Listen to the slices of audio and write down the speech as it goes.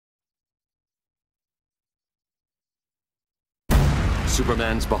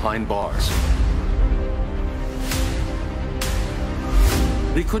Superman's behind bars.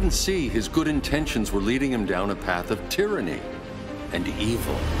 He couldn't see his good intentions were leading him down a path of tyranny and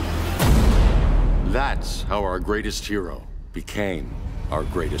evil. That's how our greatest hero became our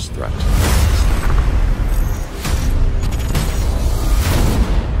greatest threat.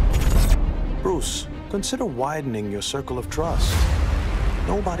 Bruce, consider widening your circle of trust.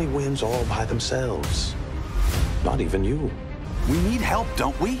 Nobody wins all by themselves. Not even you. We need help,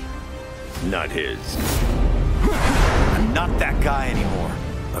 don't we? Not his. I'm not that guy anymore.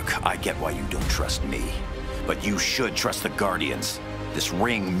 Look, I get why you don't trust me. But you should trust the Guardians. This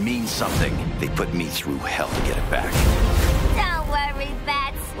ring means something. They put me through hell to get it back. Don't worry,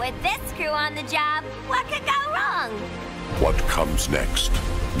 Bats. With this crew on the job, what could go wrong? What comes next,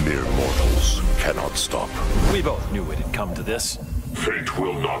 mere mortals cannot stop. We both knew it'd come to this. Fate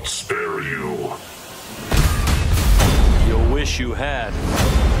will not spare you. You'll wish you had.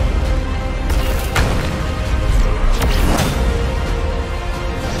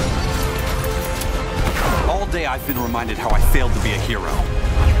 All day I've been reminded how I failed to be a hero.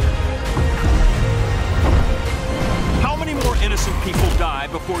 How many more innocent people die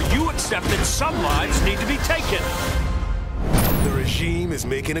before you accept that some lives need to be taken? The regime is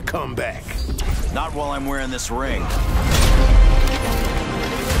making a comeback. Not while I'm wearing this ring.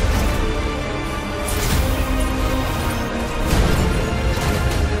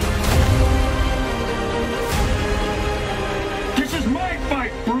 This is my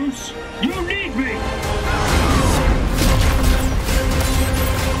fight, Bruce! You need me!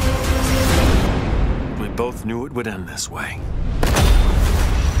 We both knew it would end this way.